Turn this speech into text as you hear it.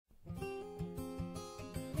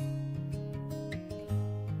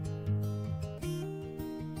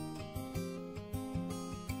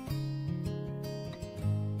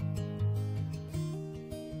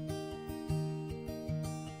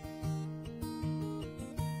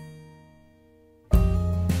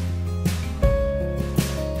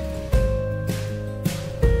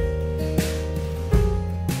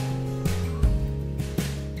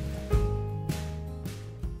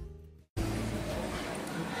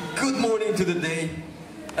good morning to the day.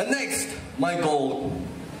 And next, my goal.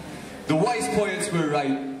 The wise poets were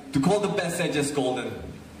right to call the best edges golden.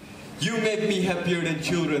 You make me happier than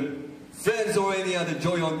children, friends, or any other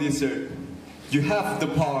joy on this earth. You have the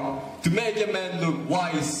power to make a man look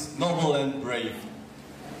wise, noble, and brave.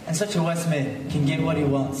 And such a wise man can get what he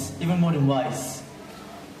wants, even more than wise.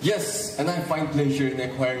 Yes, and I find pleasure in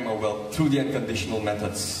acquiring my wealth through the unconditional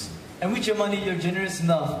methods. And with your money, you're generous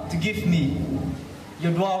enough to give me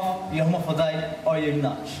your dwarf, your hermaphrodite, or your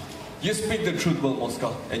eunuch. You speak the truth well,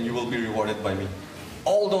 Mosca, and you will be rewarded by me.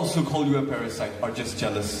 All those who call you a parasite are just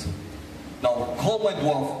jealous. Now, call my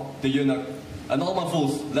dwarf, the eunuch, and all my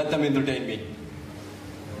fools, let them entertain me.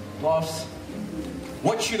 Dwarfs.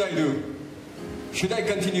 What should I do? Should I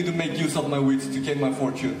continue to make use of my wits to gain my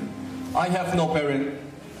fortune? I have no parent,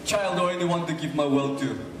 child, or anyone to give my wealth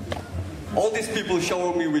to. All these people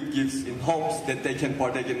shower me with gifts in hopes that they can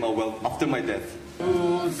partake in my wealth after my death.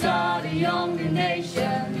 Fools are the younger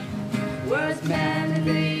nation, worth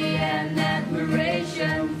vanity and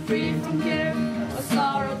admiration, free from care or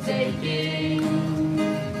sorrow taking.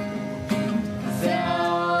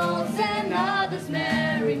 Selves and others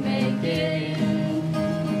merry making.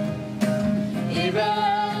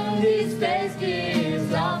 Even his face gives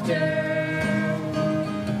laughter.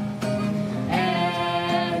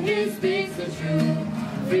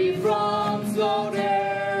 Free from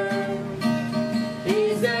slaughter,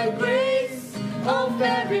 he's the grace of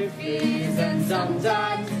every feast, and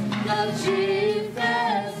sometimes the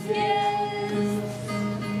chiefest guest,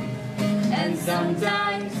 and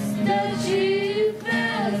sometimes the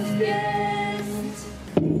chiefest guest.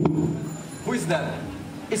 Who is that?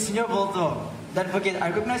 It's Senor Volto. Don't forget, I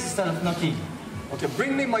recognize the style of knocking. Okay,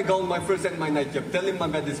 bring me my gown, my furs, and my nightcap. Tell him my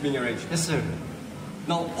bed is being arranged. Yes, sir.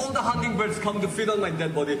 Now, all the hummingbirds come to feed on my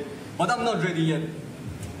dead body, but I'm not ready yet.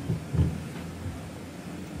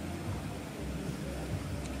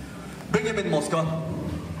 Bring him in, Mosca.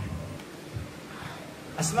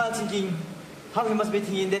 I smile thinking how he must be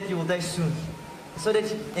thinking that he will die soon.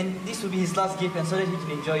 And this will be his last gift, and so that he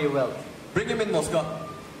can enjoy your wealth. Bring him in, Mosca.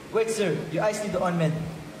 Wait, sir. Your eyes need the ointment.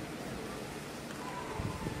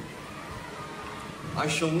 I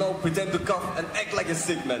shall now pretend to cough and act like a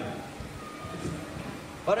sick man.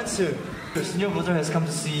 Pardon, sir. Senor Volto has come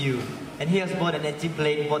to see you, and he has bought an antique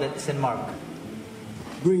blade bought at St. Mark.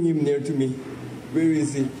 Bring him near to me. Where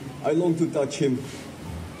is he? I long to touch him.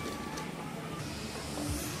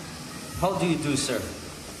 How do you do, sir?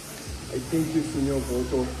 I thank you, Senor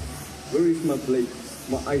Volto. Where is my blade?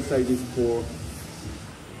 My eyesight is poor.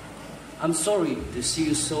 I'm sorry to see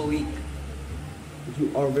you so weak.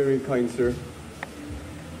 You are very kind, sir.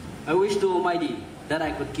 I wish to Almighty that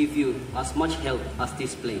I could give you as much help as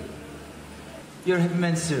this blade. You're a happy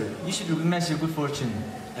man, sir. You should recognize your good fortune.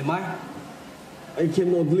 Am I? I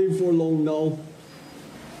cannot live for long now.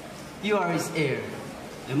 You are his heir.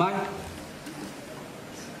 Am I?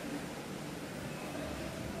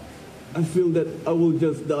 I feel that I will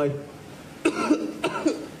just die.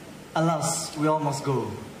 Alas, we all must go.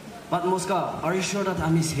 But Mosca, are you sure that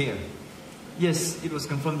I'm his heir? Yes, it was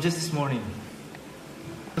confirmed just this morning.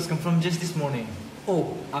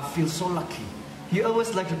 Oh, I feel so lucky. You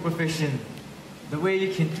always like your profession. The way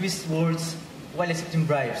you can twist words while accepting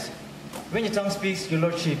bribes. When your tongue speaks, your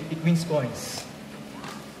lordship, it means coins.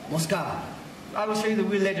 Mosca, I will show you the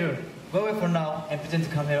will later. Go away for now and pretend to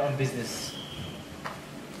come here on business.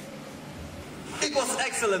 It was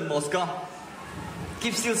excellent, Mosca.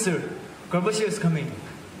 Keep still, sir. Corbusier is coming.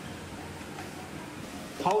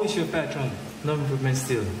 How is your patron? No improvement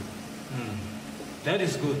still. That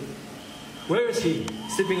is good. Where is he?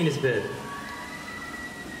 Sleeping in his bed.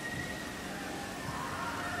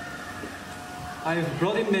 I have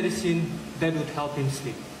brought him medicine that would help him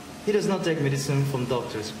sleep. He does not take medicine from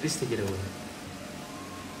doctors. Please take it away.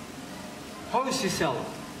 How is his health?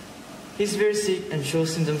 He's very sick and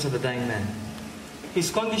shows symptoms of a dying man.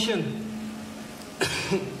 His condition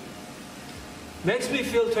makes me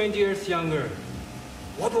feel 20 years younger.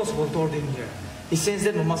 What was Voltaire doing here? He sensed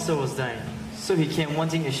that my master was dying, so he came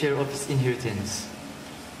wanting a share of his inheritance.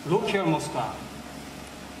 Look here, Mosca.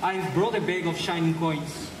 I have brought a bag of shining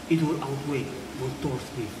coins. It will outweigh Voltaire's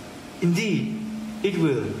gift. Indeed, it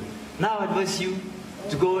will. Now I advise you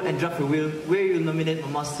to go and draft a will where you nominate my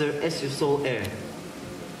master as your sole heir.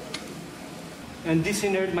 And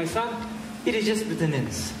disinherit my son? It is just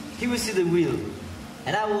pretendence. He will see the will,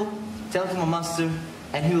 and I will tell to my master,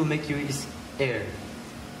 and he will make you his heir.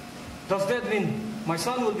 Does that mean my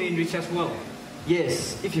son will be enriched as well?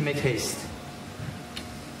 Yes, if you make haste.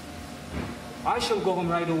 I shall go home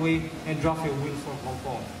right away and draft a will for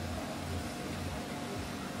Volpone.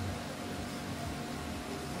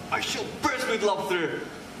 I shall burst with laughter.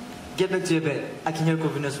 Get back to your bed. I can hear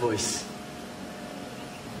Corvino's voice.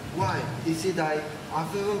 Why? Is he died?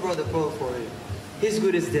 I've even brought a pearl for him. He's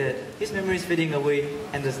good as dead. His memory is fading away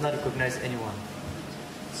and does not recognize anyone.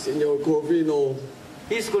 Senor Corvino.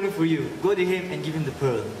 He's calling for you. Go to him and give him the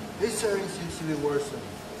pearl. His hearing seems to be worsened.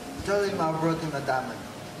 Tell him I brought him a diamond.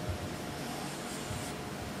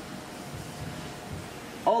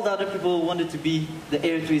 All the other people wanted to be the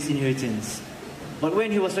heir to his inheritance. But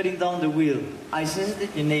when he was writing down the will, I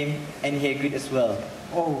suggested your name and he agreed as well.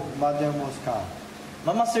 Oh, Mother Mosca.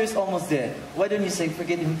 My master is almost dead. Why don't you say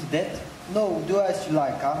forget him to death? No, do as you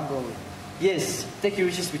like. I'm going. Yes, take your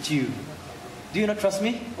wishes with you. Do you not trust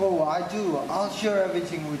me? Oh, I do. I'll share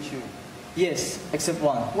everything with you. Yes, except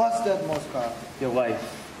one. What's that, Mosca? Your wife.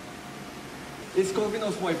 Is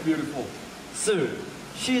Corvino's wife beautiful? Sir,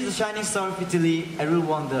 she is the shining star of Italy, a real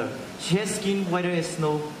wonder. She has skin whiter as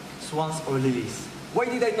snow, swans or lilies. Why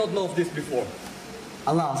did I not know of this before?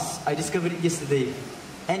 Alas, I discovered it yesterday,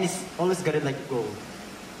 and it's always guarded like gold.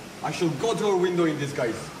 I shall go to her window in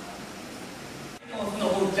disguise. Of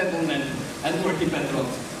noble gentlemen and worthy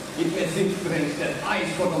patrons, it may seem strange that I,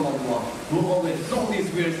 Scotamagua, who always sold these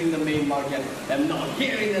wares in the main market, am now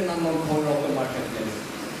here in an unknown corner of the marketplace.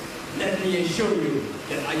 Let me assure you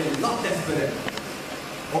that I am not desperate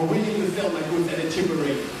or willing to sell my goods at a cheaper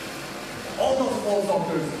rate. All those false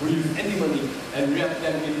doctors who use antimony and wrap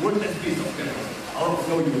them in worthless pieces of metal are of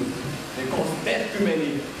no use. They cause death to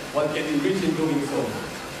many while getting rich in doing so.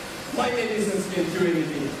 My medicines can cure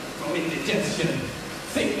anything from indigestion,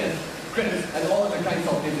 sickness, cramps, and all other kinds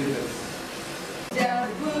of diseases. That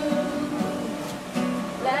will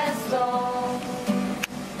last long.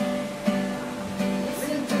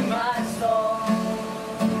 Listen to my song.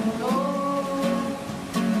 Oh,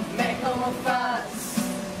 make no more fuss.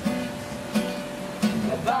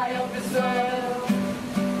 Buy your reserve.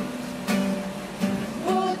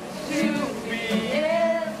 Would you be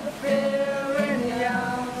ever feeling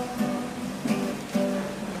young?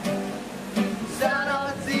 Son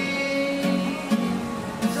of the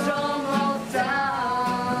stronghold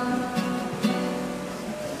town.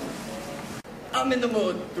 I'm in the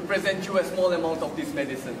mood to present you a small amount of this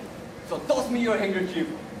medicine. So toss me your handkerchief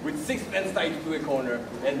with 6 pence tied to a corner,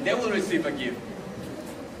 and they will receive a gift.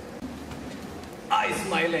 I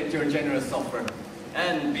smile at your generous offer.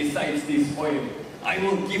 And besides this oil, I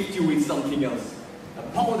will gift you with something else. A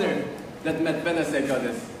powder that made Venice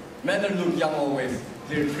goddess. Made her look young always,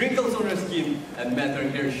 clear wrinkles on her skin, and made her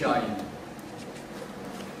hair shine.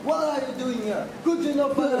 What are you doing here? Could you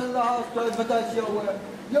not put in the house to advertise your work?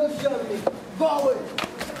 You're shouting. Go away!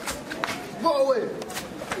 Go away!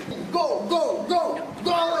 Go, go, go!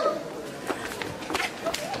 Go away!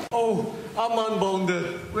 Oh, I'm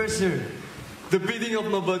unbounded. Where's sir? The beating of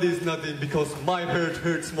my body is nothing because my heart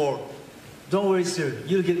hurts more. Don't worry, sir.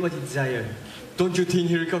 You'll get what you desire. Don't you think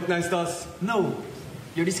he recognized us? No.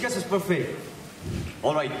 Your disguise was perfect.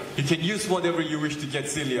 All right, you can use whatever you wish to get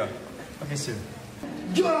Celia. Okay, sir.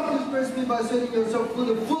 You have disgraced me by setting yourself full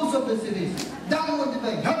of fools of the cities. Down with the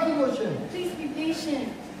bank. Have devotion. Please be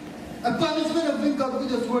patient. A punishment of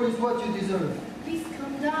incognito's word is what you deserve. Please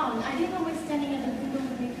calm down. I didn't know why standing at the window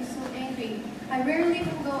would make you so angry. I rarely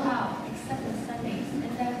even go out, except on Sundays,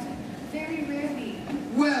 and that's very rarely.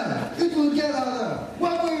 Well, it will get harder.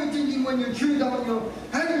 What were you thinking when you threw down your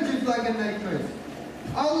handkerchief like a necklace?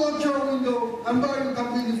 I'll lock your window and bar you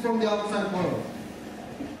completely from the outside world.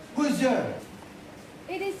 Who's there?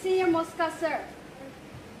 It is Senior Mosca, sir.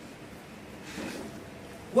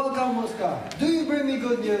 Welcome, Mosca. Do you bring me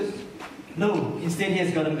good news? No, instead he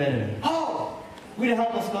has gotten better. How? With the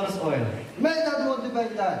help of Scottish oil. May that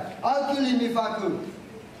motivate that. I'll kill him if I could.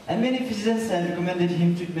 And many physicians have recommended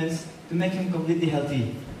him treatments to make him completely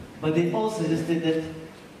healthy. But they all suggested that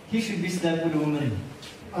he should be slapped with a woman.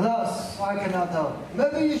 Alas, I cannot help.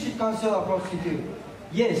 Maybe you should consult a prostitute.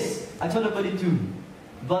 Yes, I thought about it too.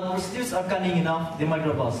 But prostitutes are cunning enough, they might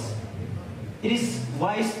rob us. It is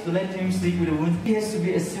wise to let him sleep with a woman. He has to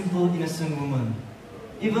be a simple, innocent woman.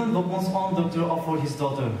 Even Volpone's own doctor offered his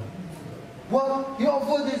daughter. What? He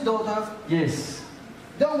offered his daughter? Yes.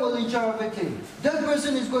 Then we'll each have everything. That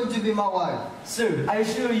person is going to be my wife. Sir, I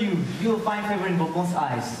assure you, you will find favor in Volpone's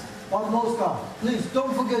eyes. But Mosca, please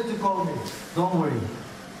don't forget to call me. Don't worry.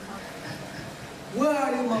 Where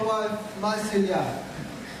are you, my wife, Marcelia?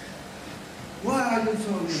 Why are you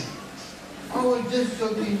so mean? I was just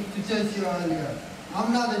joking to test you earlier.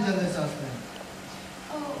 I'm not a jealous husband.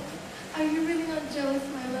 Oh, are you really not jealous,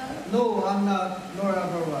 my love? No, I'm not, nor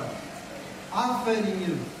ever was. I'm feeding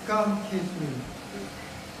you. Come kiss me.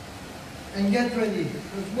 And get ready,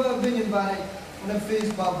 because we're being invited on a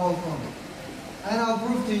feast by Volpone. And I'll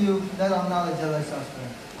prove to you that I'm not a jealous husband.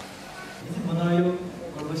 Is it Bonario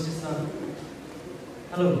or Bushison?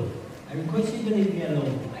 Hello. I request you to leave me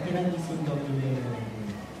alone. I cannot listen to you.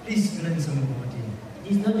 Please do not listen to me.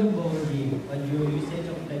 It is not your body, but your usage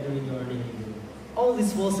of pleasure in your living. All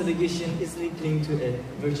this false allegation is linked to a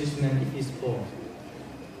virtuous man if he is poor.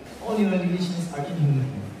 All your allegations are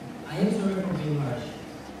inhuman. I am sorry for being harsh.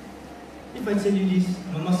 If I tell you this,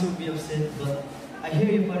 Mama will be upset, but I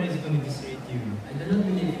hear your father is going to dissuade you. I do not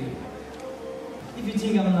believe you. If you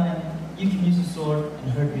think I'm lying, you can use a sword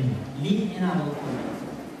and hurt me. Leave and I will come.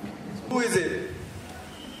 Who is it? It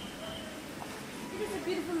is a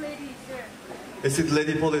beautiful lady, sir. Is it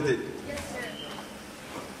Lady Politic? Yes, sir.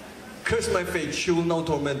 Curse my fate, she will now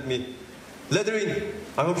torment me. Let her in.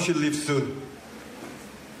 I hope she'll leave soon.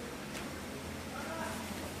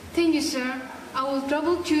 Thank you, sir. I will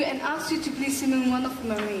trouble you and ask you to please summon one of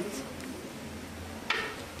my maids.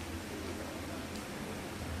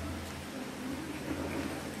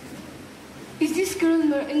 Is this girl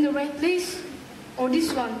in the right place? Or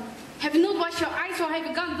this one? Have you not washed your eyes or have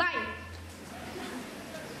you gone blind?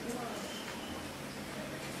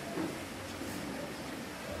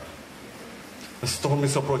 A storm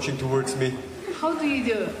is approaching towards me. How do you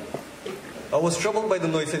do? I was troubled by the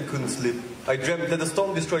noise and couldn't sleep. I dreamt that the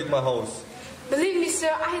storm destroyed my house. Believe me, sir,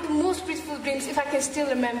 I had the most peaceful dreams if I can still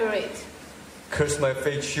remember it. Curse my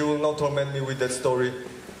fate, she will now torment me with that story.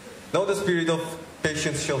 Now the spirit of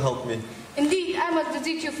patience shall help me. Indeed, I must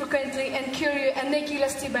visit you frequently and cure you and make you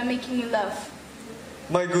lusty by making you laugh.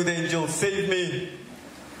 My good angel, save me!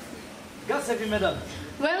 God save you, madam.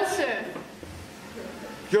 Well, sir.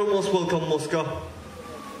 You're most welcome, Mosca.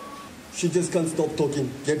 She just can't stop talking.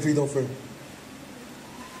 Get rid of her.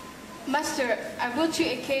 Master, I brought you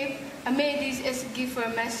a cape. I made this as a gift for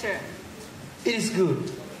a master. It is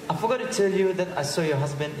good. I forgot to tell you that I saw your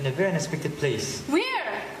husband in a very unexpected place.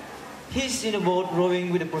 Where? He's in a boat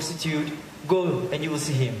rowing with a prostitute. Go and you will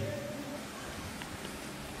see him.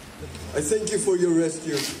 I thank you for your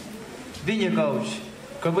rescue. Be in your couch.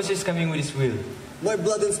 Corpus is coming with his will. My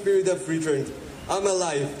blood and spirit have returned. I'm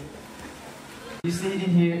alive. You stay in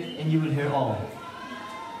here and you will hear all.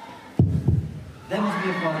 That must be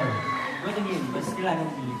your father. Waiting in, but still I don't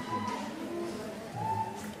believe you.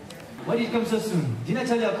 Why did you come so soon? Didn't I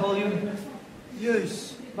tell you I'll call you?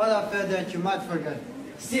 Yes, but I fear that you might forget.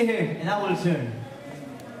 Stay here and I will return.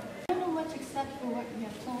 I don't know much except for what you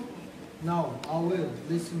have told me. No, I will.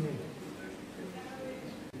 Listen here.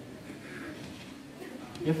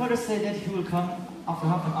 Your father said that he will come after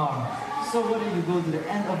half an hour. So why don't you go to the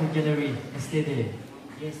end of the gallery and stay there?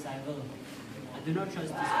 Yes, I will. I do not trust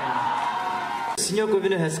this fellow. Signor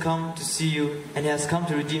Governor has come to see you and he has come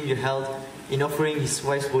to redeem your health in offering his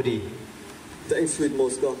wife's body. Thanks, sweet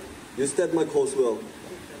Mosca. You stepped my cause well.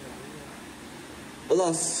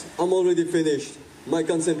 Alas, I'm already finished. My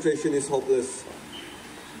concentration is hopeless.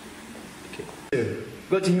 Okay.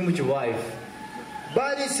 Go to him with your wife.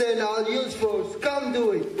 Body said I'll use force. Come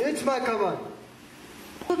do it. It's my command.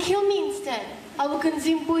 You will kill me instead. I will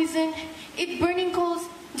consume poison, eat burning coals,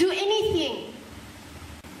 do anything.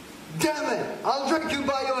 Damn it! I'll drag you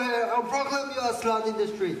by your hair and proclaim you as slut in the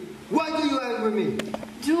street. Why do you anger me?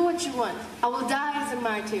 Do what you want. I will die as a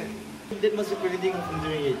martyr. That must be preventing him from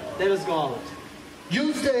doing it. Let us go out.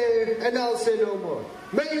 You stay here and I'll say no more.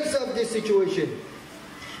 Make use of this situation.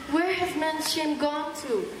 Where has man's shame gone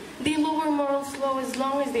to? They lower morals low as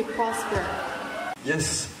long as they prosper.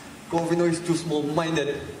 Yes, Govino is too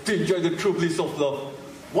small-minded to enjoy the true bliss of love.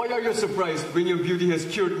 Why are you surprised when your beauty has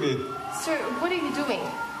cured me? Sir, what are you doing?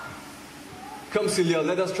 Come, Celia,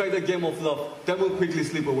 let us try the game of love. Then we'll quickly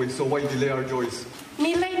slip away, so why delay our joys?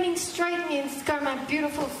 May lightning strike me and scar my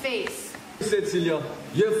beautiful face. Said Celia,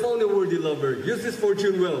 you have found a worthy lover. Use this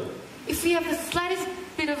fortune well. If you have the slightest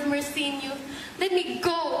bit of mercy in you, let me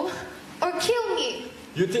go or kill me.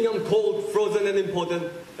 You think I'm cold, frozen, and impotent,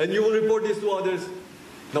 and you will report this to others?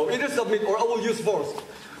 Now either submit or I will use force.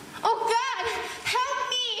 Oh God, help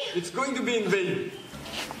me! It's going to be in vain.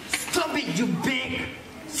 Stop it, you big!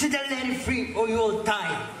 Set the lady free or you will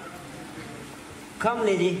die. Come,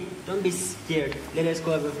 lady. Don't be scared. Let us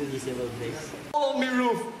go over to this evil place. Follow me,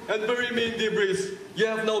 roof, and bury me in debris. You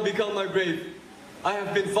have now become my grave. I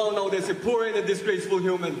have been found out as a poor and a disgraceful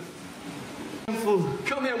human.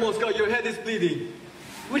 Come here, Mosca, your head is bleeding.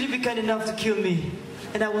 Would you be kind enough to kill me?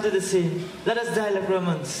 And I will do the same. Let us die like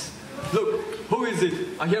Romans. Look, who is it?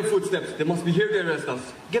 I hear footsteps. They must be here to arrest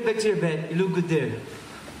us. Get back to your bed. You look good there.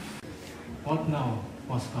 What now,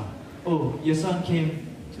 Mosca? Oh, your son came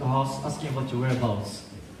to the house asking about your whereabouts.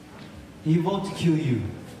 He vowed to kill you.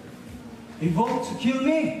 He vowed to kill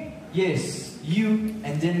me? Yes, you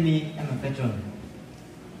and then me and my patron.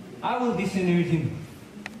 I will disinherit him.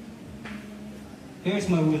 Here's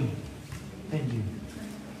my will. Thank you.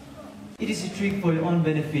 It is a trick for your own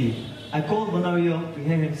benefit. I called Bonario to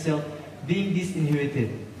hear himself being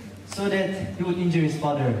disinherited, so that he would injure his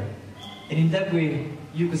father. And in that way,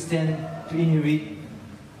 you could stand to inherit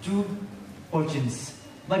 2 fortunes.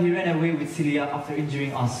 But he ran away with Celia after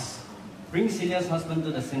injuring us. Bring Celia's husband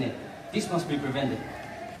to the Senate. This must be prevented.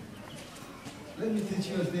 Let me teach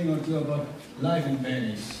you a thing or two about life in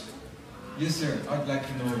Venice. Yes, sir. I'd like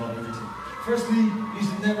to know about everything. Firstly, you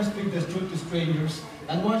should never speak the truth to strangers,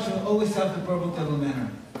 and one should always have the proper table manner.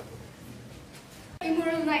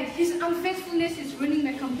 Immoral knight, his unfaithfulness is ruining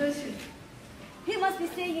my compulsion. He must be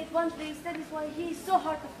staying at one place, that is why he is so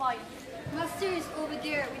hard to find. Master is over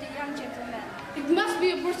there with a young gentleman. It must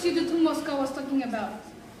be a prostitute whom Moscow was talking about.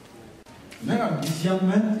 Where are these young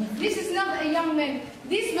men? This is not a young man.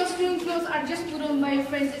 These masculine clothes are just put on by your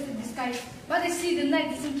friends as a disguise. But I see the knight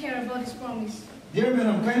doesn't care about his promise. Dear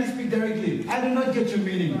madam, kindly speak directly. I do not get your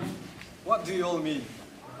meaning. What do you all mean?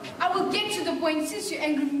 I will get to the point since you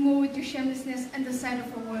anger me more with your shamelessness and the sight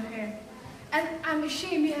of her white hair. And I'm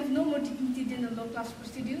ashamed you have no more dignity than a low-class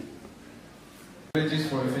prostitute. Apologies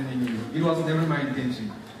for offending you. It was never my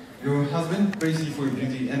intention. Your husband praised you for your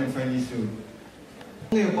beauty and offended you too.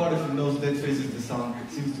 Only a part of your nose that faces the sun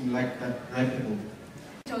seems to like that ripe apple.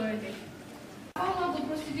 Tolerated. I found out the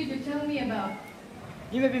prostitute you're telling me about.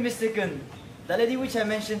 You may be mistaken. The lady which I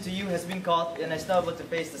mentioned to you has been caught and is now about to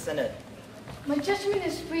face the Senate. My judgment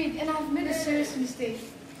is free and I've made a serious mistake.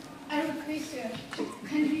 I request sir,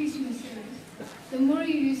 kindly use my service. The more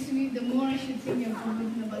you use me, the more I should think you're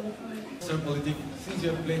forbidden about authority. Sir Politic, since you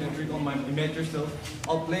have played a trick on my immature self,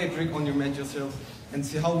 I'll play a trick on your mature self and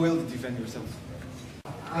see how well you defend yourself.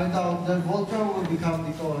 I doubt that Volpone will become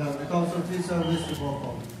the co-head because of his service to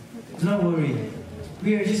Volpone. Do not worry.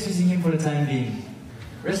 We are just using him for the time being.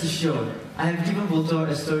 Rest assured, I have given Voltaire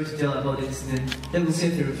a story to tell about the incident that will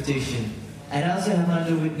save the reputation. And I also have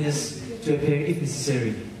another witness to appear if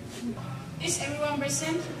necessary. Is everyone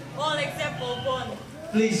present? All except Volpone.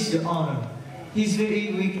 Please, Your Honor. He is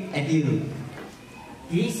very weak and ill.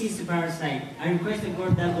 This is a parasite. I request the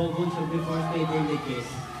court that Volpone shall be forced to attend the case.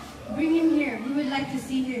 Bring him here. We would like to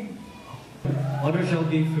see him. Order shall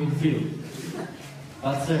be fulfilled.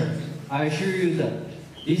 But sir, I assure you that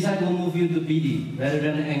this act will move you to pity rather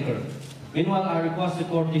than anger. Meanwhile, I request the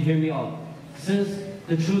court to hear me out, since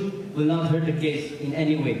the truth will not hurt the case in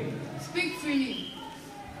any way. Speak freely.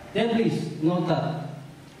 Then please note that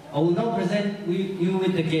I will now present you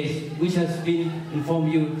with the case which has been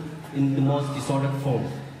informed you in the most disordered form.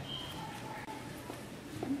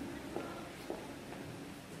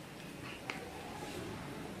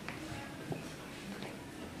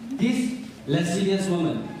 This lascivious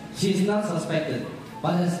woman, she is not suspected,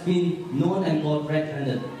 but has been known and called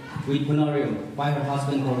red-handed with Bonario by her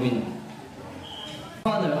husband Corvino.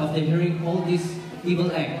 Father, after hearing all this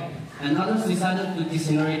evil act, and others decided to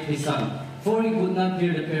disinherit his son, for he could not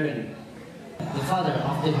bear the parent. The father,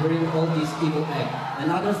 after hearing all this evil act,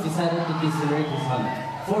 and others decided to disinherit his son,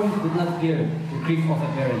 for he could not bear the grief of a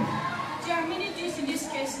parent. There are many Jews in this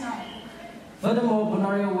case now. Furthermore,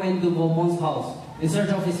 Bonario went to Volpone's house in search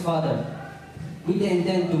of his father, with the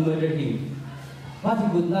intent to murder him. But he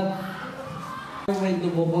could not. He went to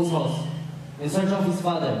Volpone's house in search of his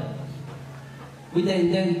father, with the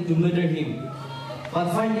intent to murder him.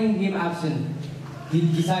 But finding him absent, he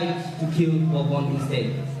decided to kill Volpone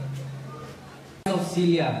instead. The of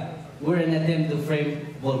Celia were an attempt to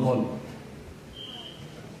frame Volpone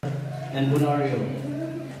and Bonario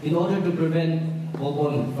in order to prevent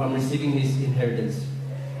Volpone from receiving his inheritance.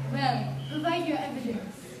 Well, provide your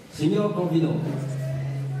evidence. Signor Corvino.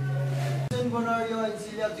 Send Bonario and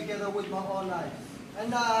Celia together with my own eyes,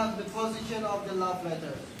 and I have the position of the love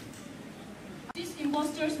letters. This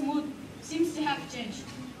impostor's mood seems to have changed.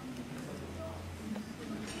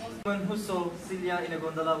 Woman who saw Celia in a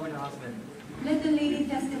gondola with her husband. Let the lady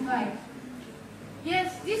testify.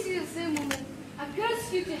 Yes, this is the same woman. I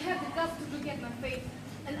curse you to have the guts to look at my face,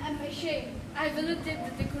 and I'm ashamed. I violated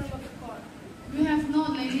the decorum of the court. We have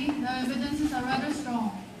not, lady. The evidences are rather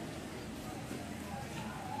strong.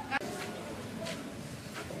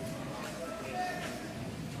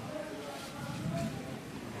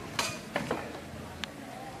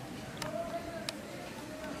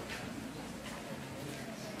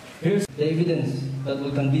 Here's the evidence that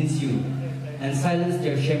will convince you and silence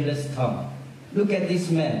their shameless tongue. Look at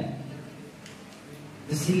this man,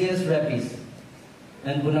 the Celia's rapist,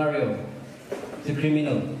 and Bonario, the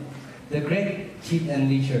criminal, the great cheat and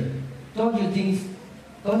leecher. Don't you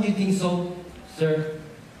think so, sir?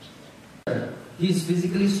 He is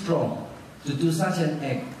physically strong to do such an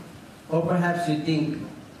act, Or perhaps you think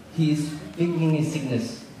he is faking his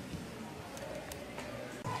sickness.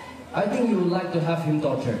 I think you would like to have him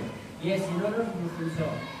tortured. Yes, in order to do so.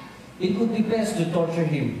 It would be best to torture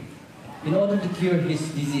him in order to cure his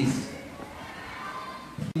disease.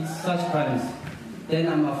 Such crimes, then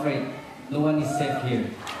I'm afraid no one is safe here.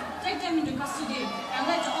 Take them into custody and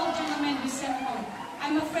let the old gentleman be sent home.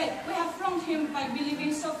 I'm afraid we have wronged him by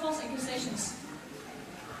believing so false accusations.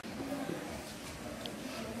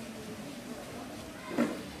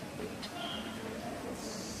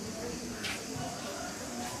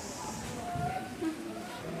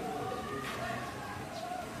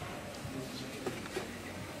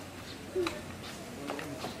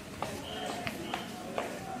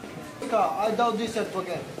 I doubt this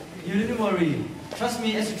advocate. You needn't worry. Trust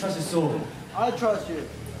me as you trust your soul. I trust you.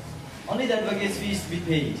 Only the advocate's fee is to be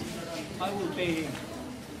paid. I will pay him.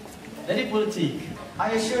 Lady Politique,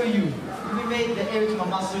 I assure you, you will be made the heir to my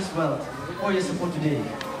master's wealth for your support today.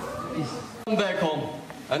 Please. Come back home,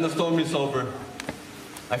 and the storm is over.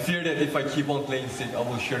 I fear that if I keep on playing sick, I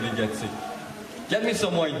will surely get sick. Get me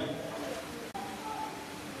some wine.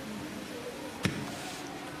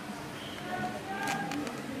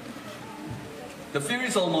 The fear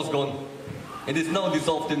is almost gone. It is now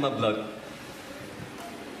dissolved in my blood.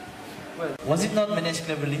 Well, was it not managed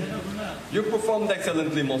cleverly? You performed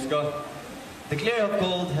excellently, Mosca. The clear of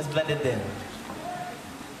gold has blended them.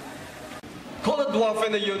 Call a dwarf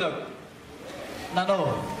and a eunuch.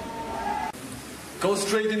 No. Go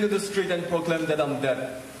straight into the street and proclaim that I'm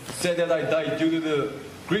dead. Say that I died due to the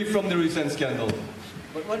grief from the recent scandal.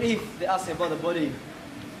 But what if they ask about the body?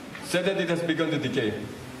 Say that it has begun to decay.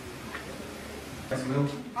 As well,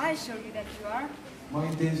 I assure you that you are. my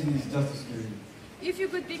intention is just to scare you. If you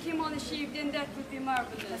could pick him on a ship, then that would be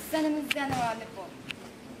marvelous. Sanamizan or Aleppo.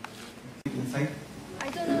 Inside? I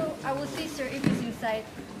don't know. I will see, sir, if he's inside.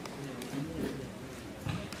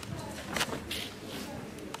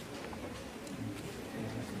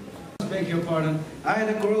 Beg your pardon. I had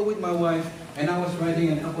a quarrel with my wife, and I was writing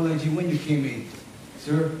an apology when you came in.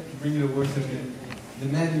 Sir, bring your words again. The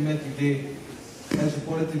man you met today has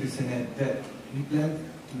reported to the Senate that you plan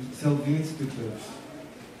to sell beans to clerks.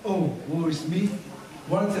 Oh, woe is me.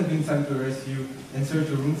 Warrants have been signed to arrest you and search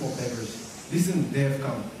your room for beggars. Listen, they have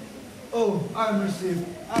come. Oh, I'm received.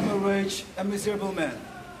 I'm a rich and miserable man.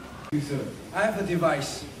 You, sir. I have a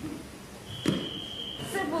device.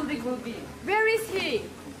 Sir Volpone, where is he?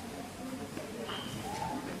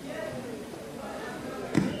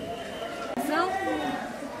 So,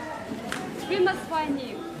 we must find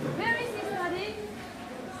him. Where is he studying?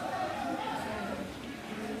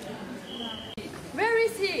 Where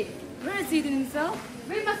is he? Where is he hidden himself?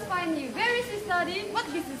 We must find him. Where is he studying? What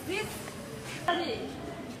business is this? Studying.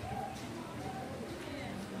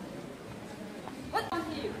 What on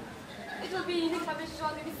him? It will be in the published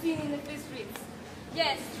shot to be seen in the free streets.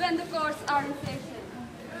 Yes, when the courts are in session.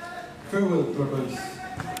 Farewell, brothers.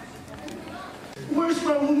 Where's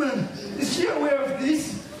my woman? Is she aware of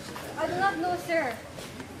this? I do not know, sir.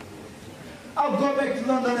 I'll go back to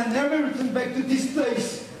London and never return back to this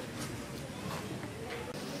place.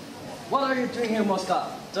 What are you doing here,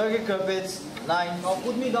 Mosca? Turkey carpets, lines. Now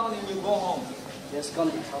put me down and you go home. Yes,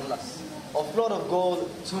 come to trouble us. A plot of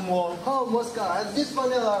gold, 2 more. Oh, Mosca, has this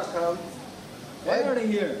vanilla come? Why are they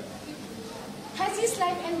here? Has his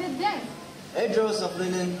life ended then? 8 rows of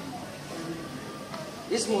linen.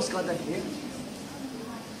 Is Mosca done here?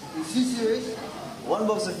 Is he serious? 1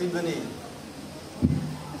 box of ebony.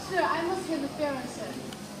 Sir, I must hear the fair answer.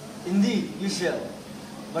 Indeed, you shall.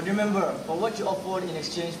 But remember, for what you afford in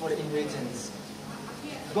exchange for the inheritance.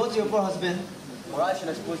 Go to your poor husband, or I shall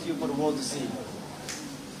expose you for the world to see.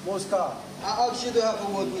 Mosca, I ask you to have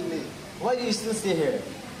a word with me. Why do you still stay here?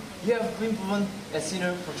 You have been proven a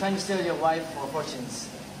sinner for trying to steal your wife for fortunes.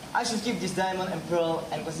 I should keep this diamond and pearl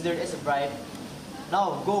and consider it as a bride.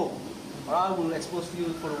 Now go, or I will expose you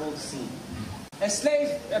for the world to see. A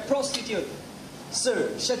slave, a prostitute.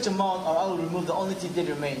 Sir, shut your mouth or I will remove the only teeth that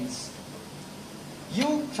remains.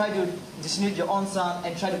 You try to dissuade your own son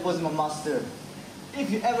and try to poison my master. If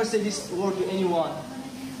you ever say this word to anyone,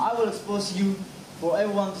 I will expose you for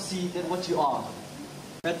everyone to see that what you are.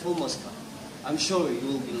 Dreadful Mosca, I'm sure you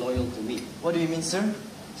will be loyal to me. What do you mean, sir?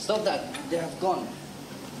 Stop that, they have gone.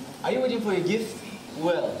 Are you waiting for a gift?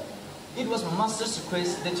 Well, it was my master's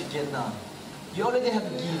request that you get now. You already have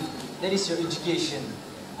a gift, that is your education.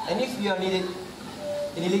 And if you are needed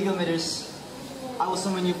in illegal matters, I will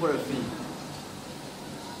summon you for a fee.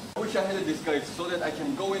 I wish I had a disguise so that I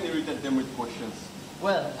can go and irritate them with questions.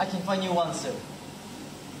 Well, I can find you one, sir.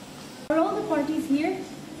 Are all the parties here?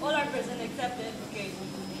 All are present except the advocate.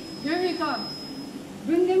 Here he comes.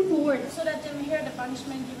 Bring them forward. words. so that they may hear the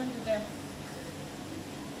punishment given to them.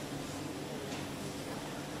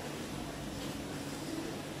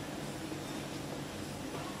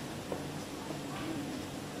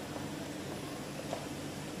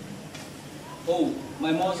 Oh,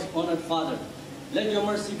 my most honored father, let your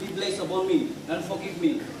mercy be placed upon me and forgive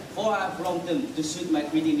me, for I have wronged them to suit my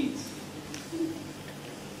greedy needs.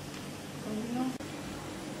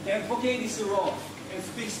 The advocate is raw and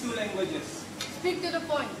speaks 2 languages. Speak to the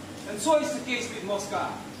point. And so is the case with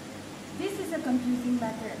Mosca. This is a confusing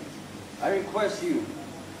matter. I request you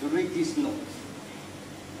to read these notes.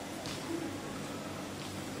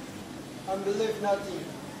 Unbelieve nothing,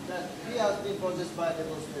 that he has been possessed by the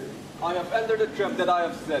evil spirit. I have entered the trap that I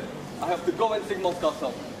have set. I have to go and seek Mosca's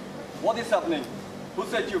help. What is happening? Who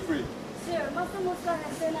set you free? Sir, Master Mosca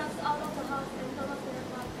has sent us out of the house and told us to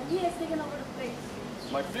depart, and he has taken over the place.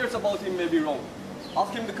 My fears about him may be wrong.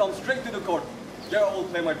 Ask him to come straight to the court. There I will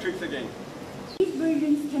play my tricks again. These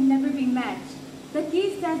burdens can never be matched. The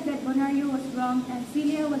case says that Bonario was wrong and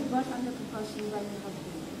Celia was brought under compulsion by her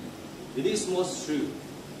husband. It is most true.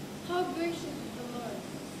 How gracious is the Lord.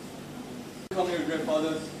 Come here,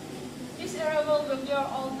 grandfathers. This error will endure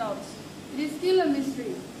all doubts. It is still a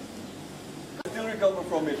mystery. Still recover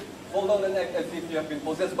from it. Fall down and act as if you have been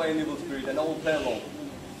possessed by an evil spirit, and I will play along.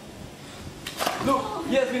 Look,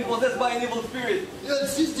 he has been possessed by an evil spirit.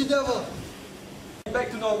 Yes, it's the devil. Back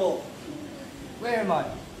to normal. Where am I?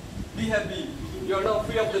 Be happy. You are now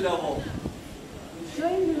free of the devil.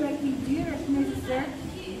 Showing directly, do you recognize, sir?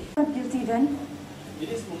 Not guilty then? It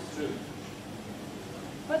is most true.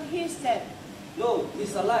 But he is dead. No,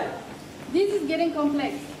 he's alive. This is getting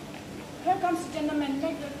complex. Here comes the gentleman,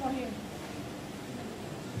 make way for him.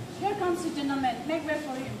 Here comes the gentleman, make way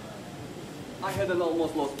for him. I had an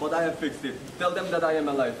almost lost, but I have fixed it. Tell them that I am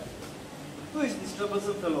alive. Who is this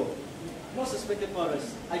troublesome fellow? Most suspected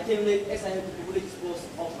fathers. I came late as I had to fully dispose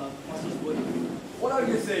of Master's body. What are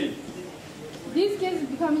you saying? This case is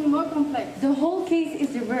becoming more complex. The whole case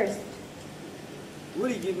is reversed. Will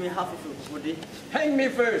you give me half of your body? Hang me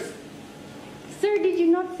first! Sir, did you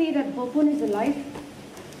not say that Volpone is alive?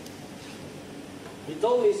 He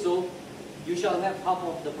told me so. You shall have half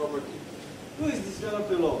of the property. Who is this fellow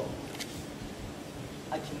below?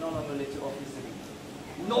 I can no longer let you off easily.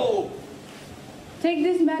 No! Take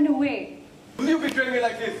this man away. Will you betray me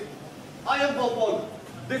like this? I am Volpone.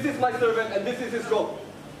 This is my servant and this is his job.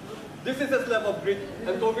 This is a slave of greed,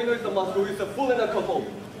 and Corvino is the master who is a fool and a couple.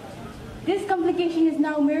 This complication is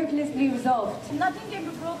now miraculously resolved. Nothing can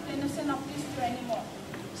be proved the innocent of these 2 anymore.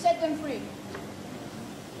 Set them free.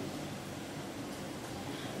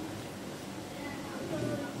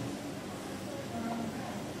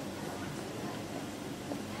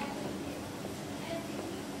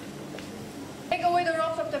 Take away the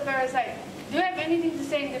rocks of the parasite. Do you have anything to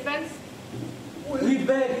say in defense? We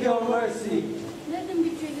beg your mercy. Let them be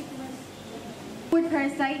treated to us. With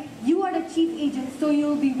Parasite, you are the chief agent, so you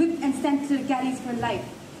will be whipped and sent to the galleys for life.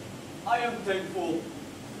 I am thankful.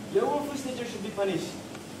 Your wolfish nature should be punished.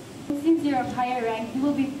 Since you're of higher rank, you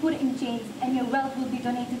will be put in chains and your wealth will be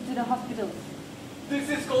donated to the hospitals. This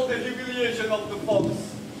is called the humiliation of the fox.